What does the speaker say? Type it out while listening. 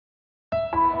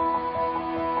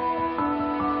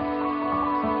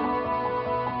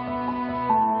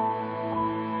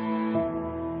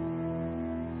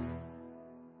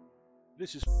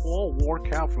This is Paul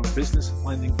Warkout from Business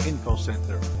Lending Info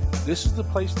Center. This is the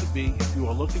place to be if you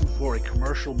are looking for a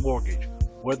commercial mortgage,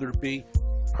 whether it be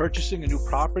purchasing a new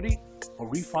property or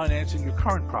refinancing your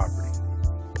current property.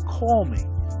 Call me,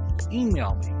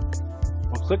 email me,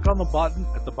 or click on the button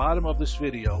at the bottom of this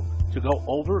video to go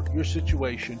over your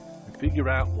situation and figure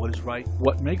out what is right.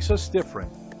 What makes us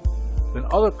different than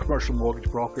other commercial mortgage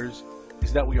brokers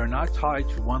is that we are not tied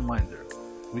to one lender.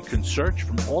 We can search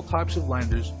from all types of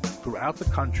lenders throughout the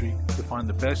country to find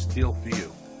the best deal for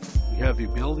you. We have the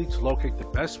ability to locate the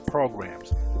best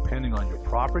programs depending on your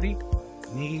property,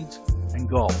 needs, and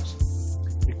goals.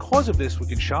 Because of this, we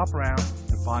can shop around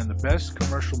and find the best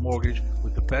commercial mortgage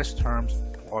with the best terms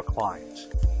for our clients.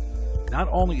 Not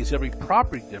only is every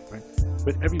property different,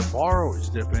 but every borrower is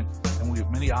different, and we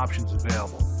have many options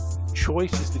available.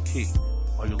 Choice is the key.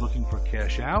 Are you looking for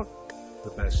cash out,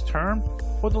 the best term,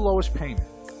 or the lowest payment?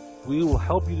 We will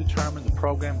help you determine the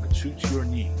program that suits your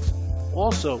needs.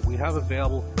 Also, we have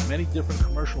available many different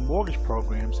commercial mortgage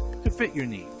programs to fit your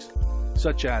needs,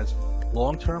 such as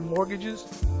long-term mortgages,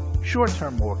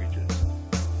 short-term mortgages,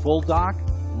 full doc,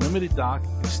 limited doc,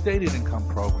 and stated income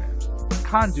programs,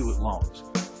 conduit loans,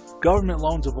 government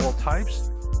loans of all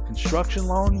types, construction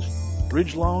loans,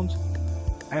 bridge loans,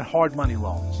 and hard money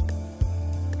loans.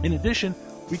 In addition,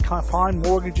 we can find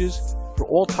mortgages for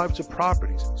all types of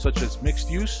properties, such as mixed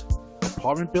use,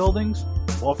 apartment buildings,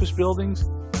 office buildings,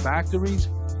 factories,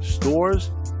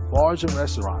 stores, bars, and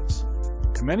restaurants.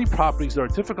 And many properties that are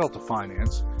difficult to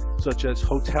finance, such as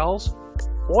hotels,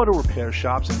 auto repair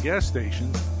shops and gas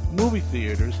stations, movie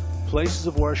theaters, places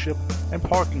of worship, and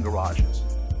parking garages.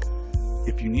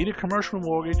 If you need a commercial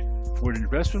mortgage for an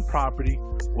investment property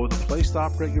or the place to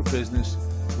operate your business,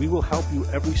 we will help you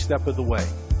every step of the way.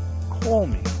 Call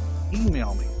me,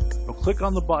 email me, or click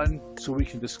on the button so we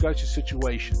can discuss your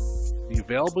situation. The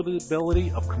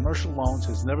availability of commercial loans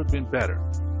has never been better.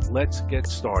 Let's get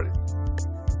started.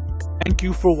 Thank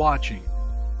you for watching.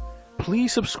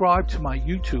 Please subscribe to my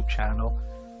YouTube channel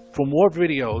for more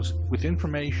videos with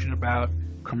information about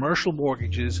commercial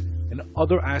mortgages and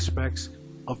other aspects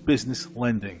of business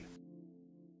lending.